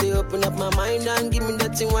dancing. They open up my mind and give me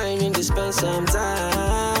that thing wine and they spend some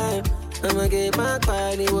time. I'ma get my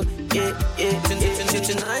party, yeah.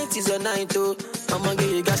 Tonight is your night, oh. I'ma get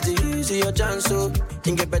you guys to use your chance, so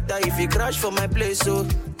it get better if you crash for my place, so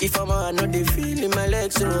if I'm out, I know they feel in my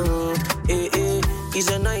legs, so it's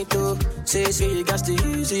a night, oh. Say you guys to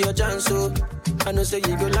use your chance, so I know say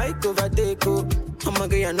you go like overtake, oh. I'ma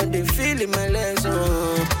get you know they feel in my legs,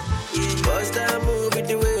 oh. Bust that move with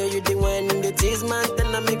the way you do when in the tease, man,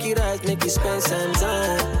 then I make you right, make you spend some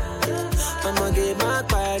time. I'ma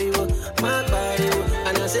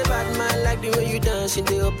she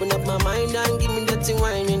dey open up my mind and give me that thing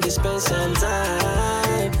wine in dispense some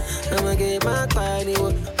time. I'ma get my body,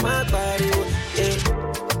 yeah.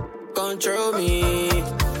 Control me,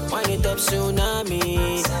 wind it up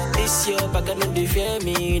tsunami. This year back I know they fear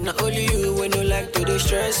me. Not only you when you like to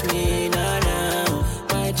distress me. Nah,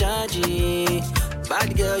 my chargy.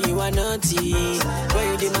 Bad girl, you are naughty.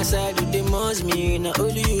 When you did my side, you demons me. Not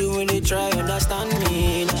only you when you try understand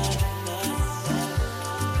me.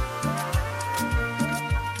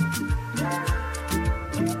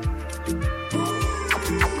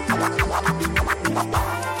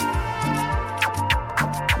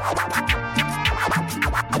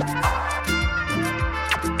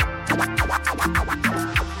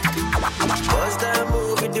 What's that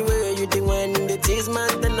move with the way you do when the tease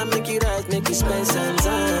man? Then I make you right, make you spend some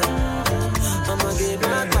time. I'ma get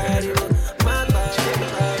my body.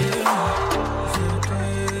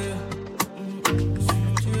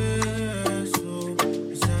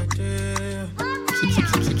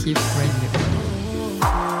 Keep radio.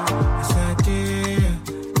 It's a day,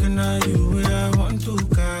 can I you where I want to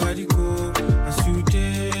carry go? As you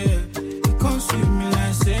there, you come sweet me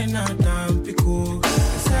like say not damn pico.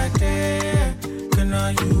 It's a day, can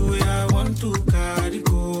I you where I want to carry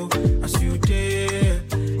go? As you there,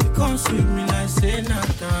 you come sweet me like say not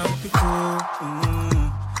damn pico.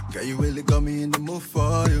 Girl, you really got me in the mood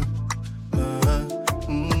for you.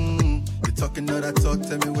 You're talking all that talk,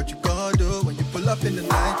 tell me what you gonna do when you pull up in the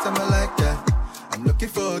night. I'm like that. I'm looking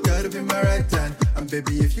for a girl to be my right hand. And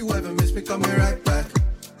baby, if you ever miss me, come right back.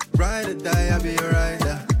 Ride or die, I'll be your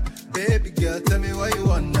rider. Baby girl, tell me what you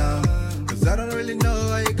want now. Cause I don't really know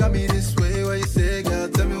why you got me this way. Why you say, girl,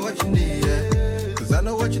 tell me what you need, yeah. Cause I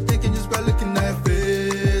know what you're thinking just by looking at your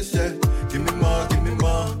face, yeah. Give me more, give me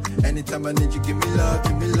more. Anytime I need you, give me love,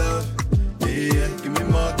 give me love. Yeah, give me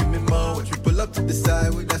more, give me more. What you pull up to the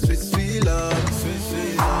side with that sweet, sweet love, sweet,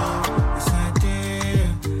 sweet love. It's a day,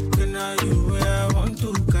 can I you where I want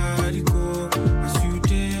to carry go? As you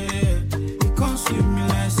there, you come sweet me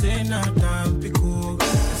like say not damn pico.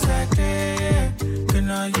 It's a day,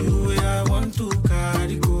 can I you where I want to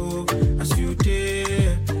carry go? As you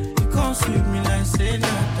there, you come sweet me like say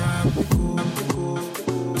not damn pico.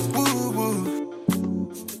 Woo woo,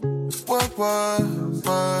 what?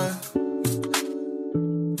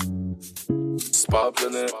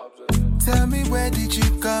 Poppin' it. Tell me where did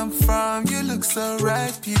you come from? You look so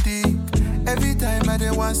right, PD. Every time I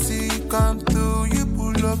didn't want to see you come through, you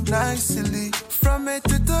pull up nicely. From head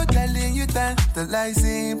to toe, darling, you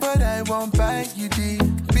tantalizing, but I won't bite you deep.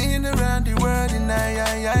 Being around the world and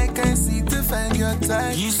I can't seem to find your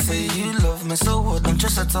type. You say you love me, so what? Don't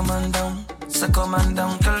just set a man down. Set a man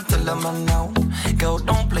down, girl, tell a man now. Girl,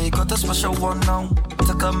 don't play, got a special one now.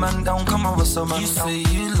 Take a man down, come on, what's a man down. You say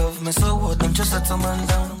you love me, so what? Don't just set a man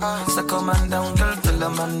down. Set a man down, girl, tell a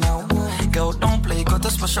man now. Girl, don't play, got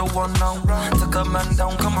a special one now. Take a man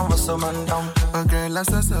down, come on, what's a man down. Oh girl, I'm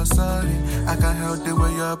so sorry. I can't help the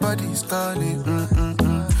way your body's calling.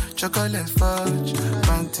 Chocolate fudge,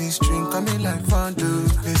 panty string coming like fondue.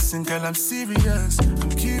 Listen, girl, I'm serious. I'm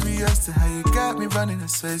curious to how you got me running. I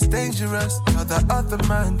swear it's dangerous. How the other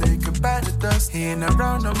man, they can buy the dust. He ain't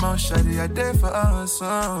around no more, shawty, I dare for us.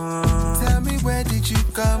 Tell me where did you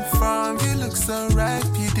come from? You look so right,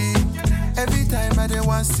 PD. Every time I didn't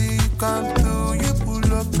want to see you come through, you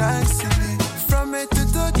pull up nicely. From head to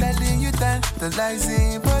toe, darling, you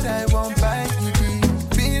tantalizing, but I won't bite you deep.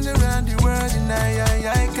 Being around the world and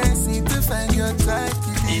I can't seem to find your type.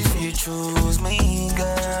 If you choose me,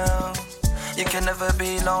 girl, you can never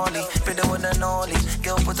be lonely. Be the one and only.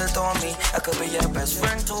 Girl, put it on me. I could be your best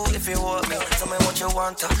friend too if you want me. Tell me what you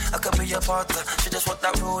want. I could be your partner. She just want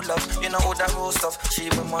that real love. You know all that real stuff. She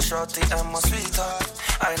be my shorty and my sweetheart.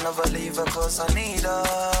 I never leave her cause I need her.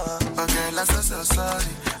 Oh girl, I'm so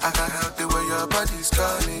sorry. I can't help the way your body's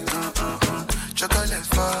calling. Chocolate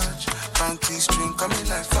fudge, panty string coming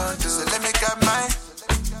like fondue. So let me get mine,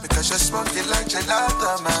 because you're smoking like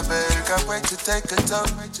gelato, my baby. Can't wait to take a toke.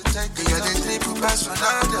 You're the triple pass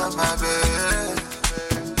Ronaldo, my baby.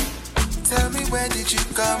 Tell me where did you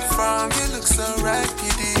come from? You look so right,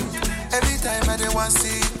 PD. Every time I didn't want to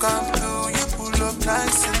see you come through, you pull up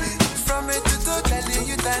nicely. From it to totally,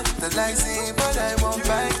 you tantalizing, but I won't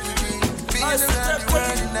bite you deep. Being around the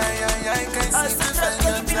world and I can't seem to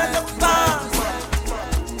find your type.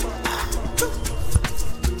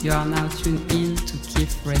 You are now tuned in to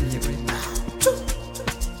Keith Radio.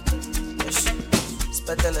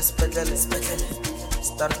 Spedele,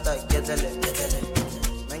 starta, gedele,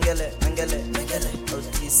 mengele,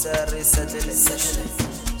 otisari, sedele,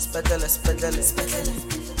 spedele,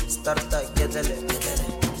 starta, gedele,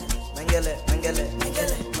 mengele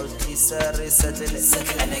Ustisari settle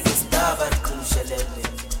and I guess Dabar Kushelele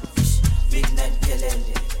Midnight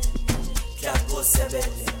Kelele Klago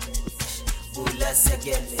Sebele Bula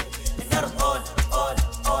Segele and they're on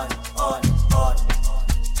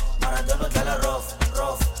Maradona Dalla rough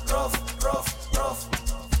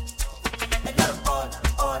and they're on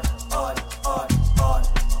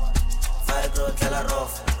Fibro Dalla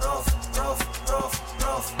rough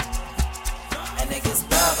and I guess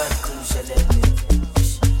Dabar Kushelele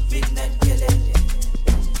Midnight Kelele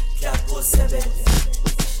Klago Sebele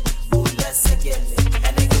Bula Segele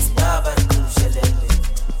and I guess Dabar Kushelele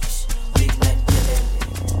Midnight Kelele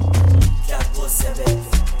Klago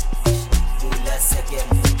Sebele Bula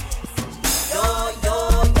Segele Yo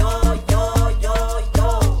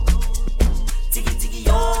Tiki tiki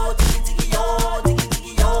yo Yo Tiki tiki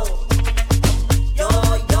yo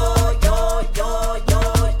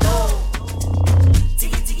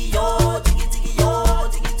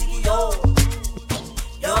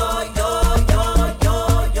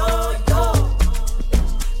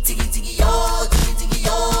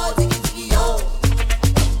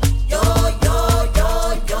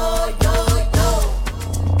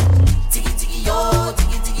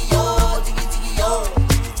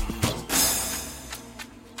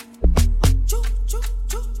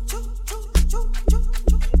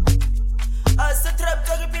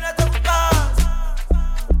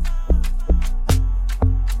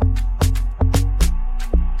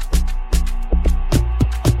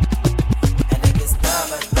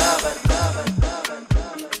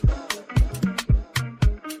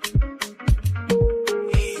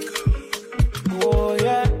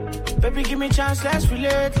Let's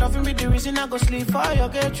relate, loving be the reason I go sleep for your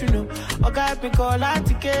gate, you know. Okay, pick all that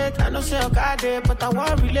ticket. I know say okay day, but I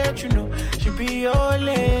won't relate, you know. She be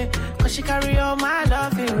only, cause she carry all my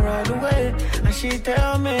love in all the way. And she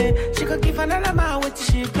tell me, she could give another man what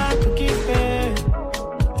she plan to give me.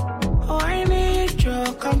 Oh, I need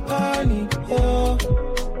your company, oh.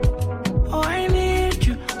 Oh, I need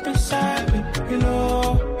you beside me, you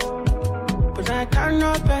know. But I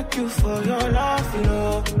cannot beg you for your love, you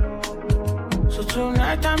know. So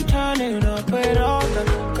tonight I'm turning up with all the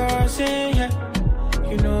girls in here.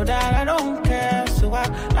 You know that I don't care, so I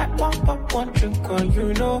like one pop, one drink, or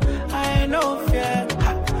you know I ain't no fear.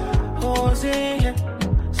 Who's in here?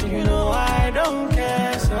 So you know I don't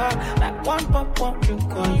care, so I like one pop, one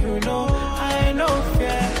drink, or you know I ain't no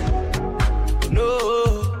fear. No,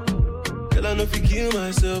 girl, I know if you kill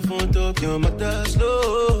myself on top your matter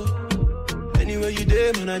slow. Anywhere you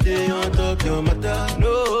there, man, I day on top your matter.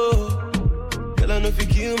 No. I know if you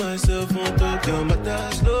kill myself on top your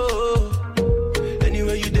matter slow.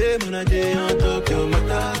 Anywhere you there, man, I day on top your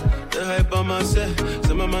matter. The hype on myself.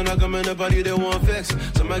 Some of my man come in the body, they want vex.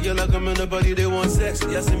 Some of my girl come in the body, they want sex.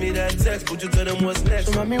 You send me that text, would you tell them what's next?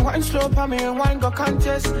 So mommy, wine slow, pa me and wine go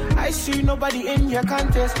contest. I see nobody in your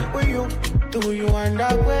contest. Will you do you want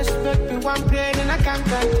that west? Make me one plane and I can't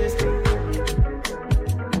contest.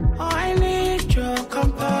 Oh, I need your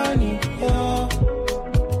company, oh.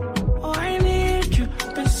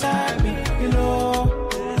 Beside me, you know.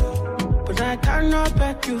 But I cannot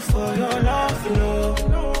beg you for your love, you know.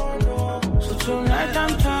 So tonight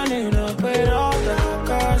I'm turning up with all the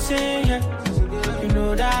girls in here. You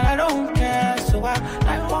know that I don't care, so I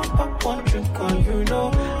like one pop, one drink, or you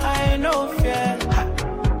know I ain't no fear.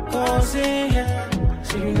 Girls in here,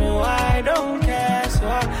 so you know I don't care, so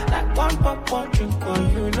I like one pop, one drink, or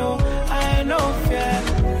you know I ain't no fear.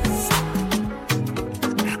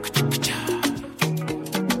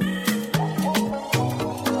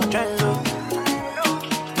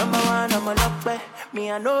 Me,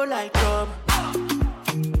 I know like trouble.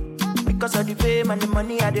 Because of the fame and the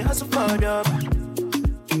money, I dey hustle for them.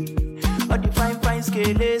 All the fine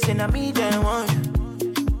scales, and I me them one.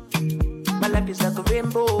 My life is like a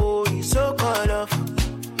rainbow, it's so colorful.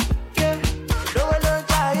 Yeah, low low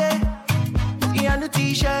tie, yeah, no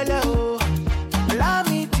t-shirt, oh. Allow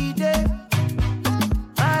me today,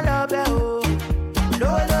 my love, oh.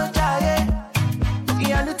 Low low tie,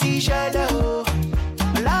 yeah, no t-shirt, oh.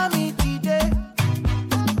 Allow me today.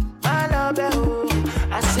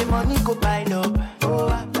 I say money go buy love, oh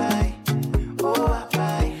I buy,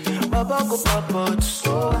 Baba go pop out,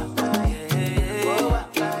 oh I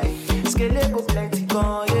buy, Skele go plenty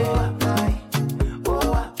gone, yeah, oh I buy,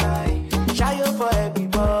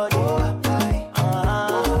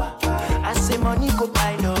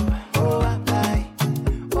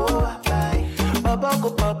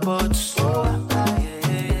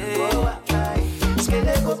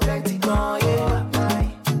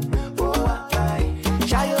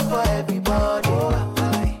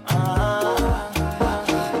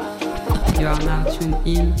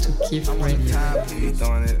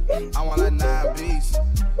 I want like 9 B's.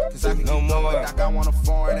 Cause I can No keep more. going like I want a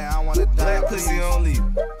foreign and I want a dime. Black pussy only.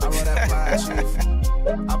 I roll that fire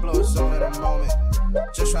chief. I blow a zone in a moment.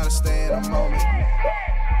 Just trying to stay in a moment.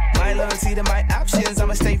 My loyalty to my options,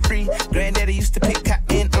 I'ma stay free. Granddaddy used to pick cotton.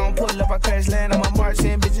 I don't pull up, I crash land, I'm a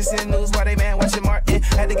marching. Bitches in news while they man watching Martin.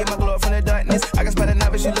 Had to get my glory from the darkness. I can spot a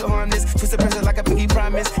novice, you look harmless. Twist the pressure like a pinky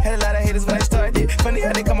promise. Had a lot of haters when I started. Funny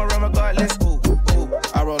how they come around regardless. Ooh, ooh.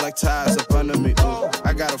 I roll like ties up under me. Ooh.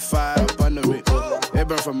 I got a fire up under me. Ooh. It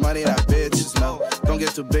burn for money, that bitches know. Don't get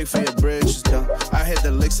too big for your bridges, though. I hit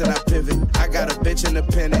the licks and I pivot. I got a bitch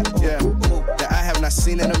independent, yeah. That I have not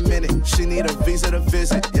seen in a minute. She need a visa to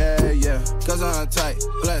visit, yeah. Cause I'm tight,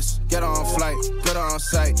 blessed, get on flight, good on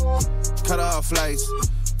sight. Cut off flights,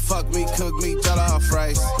 fuck me, cook me, jolly off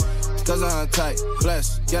rice. Cause I'm tight,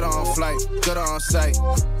 blessed, get on flight, good on sight.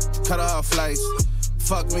 Cut off flights.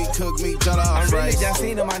 Fuck me, cook me, jolly off I'm really rice. just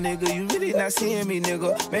seeing my nigga. You really not seeing me,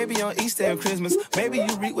 nigga. Maybe on Easter and Christmas. Maybe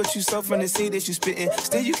you reap what you sow from the seed that you spittin'.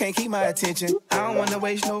 Still, you can't keep my attention. I don't wanna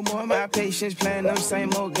waste no more of my patience. Playing them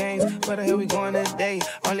same old games. Where the hell we going today?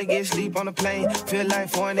 Only get sleep on the plane. Feel like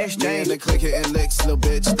foreign exchange. Yeah, they click hitting licks, little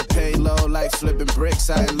bitch. The payload like flipping bricks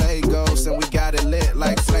out in Legos. And we got it lit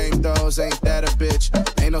like flame doors. Ain't that a bitch?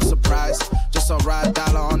 Ain't no surprise. Just a ride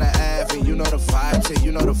dollar on the Ave. And you know the vibes, yeah,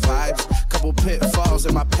 you know the vibes. Couple pitfalls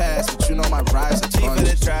in my past, but you know my rise and Cheap for the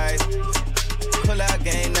plunge. tries. Pull out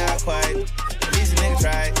game, not quite. At least a nigga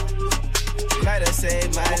tried. Might have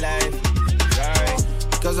saved my life. Sorry.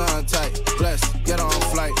 Cause I'm tight, blessed, get on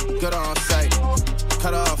flight, good on sight.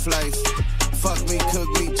 Cut off flights, fuck me, cook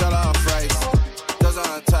me, jolly off rice. Cause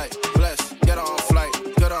I'm tight, blessed, get on flight,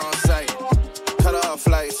 good on sight. Cut off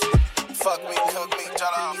flights, fuck me, cook me,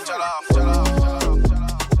 jolly off, jolly off, jolly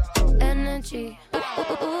off. Energy.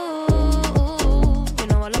 You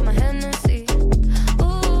know I love my Hennessy.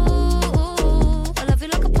 I love you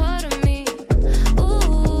like a part of me.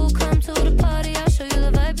 Come to the party, I'll show you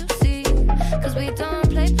the vibe you see. Cause we don't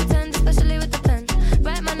play pretend, especially with the pen.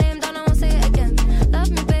 Write my name down, I won't say it again. Love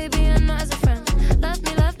me, baby, and not as a friend. Love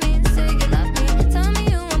me, say you love me. Tell me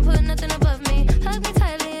you won't put nothing above me. Hug me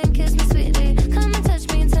tightly and kiss me sweetly. Come and touch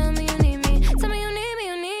me and tell me you need me. Tell me you need me,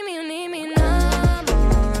 you need me, you need me. Now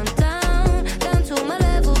I'm down to my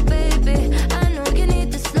level, baby. I know you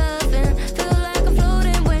need this loving. Feel like I'm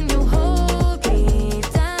floating when you hold me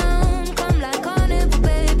down. Come like carnival,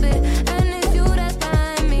 baby. And it's you that's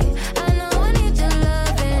behind me. I know I need your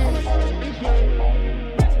loving.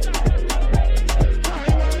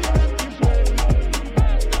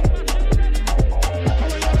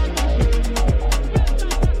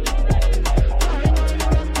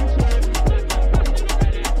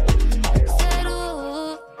 Said,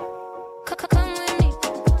 ooh, come with me.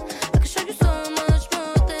 I can show you so much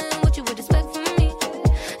more than what you would expect from me.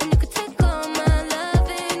 And you can take all my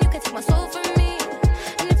loving, you can take my soul from me.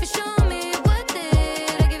 And if you show me what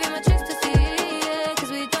it, I'll give you my tricks to see. Yeah,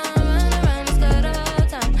 cause we don't run around the sky the whole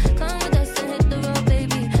time. Come with us and hit the road,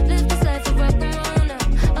 baby. Live this life and rock and roll now.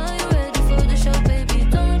 Are you ready for the show, baby?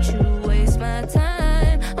 Don't you waste my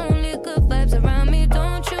time. Only good vibes around me.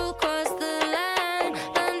 Don't you cross the line.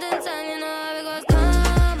 London town, you know how it goes.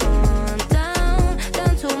 Come on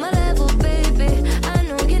down to my level, baby. I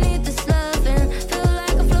know you need this loving. Feel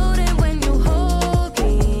like I'm floating when you hold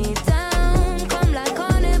me down. Come like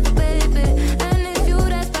carnival, baby. And it's you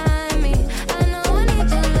that's behind me. I know I need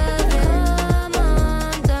your loving. Come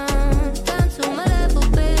on down to my level,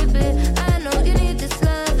 baby. I know you need this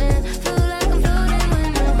loving. Feel like I'm floating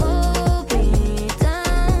when you hold me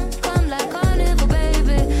down. Come like carnival,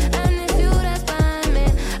 baby. And it's you that's behind me.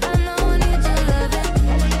 I know I need your loving.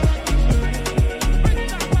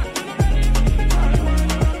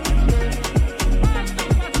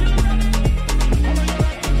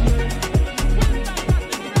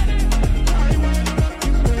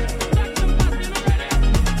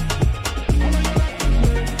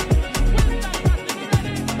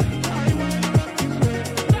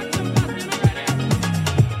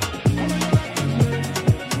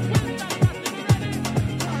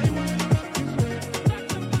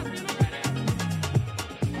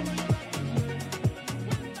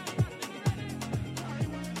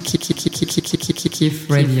 Kiff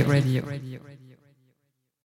Radio.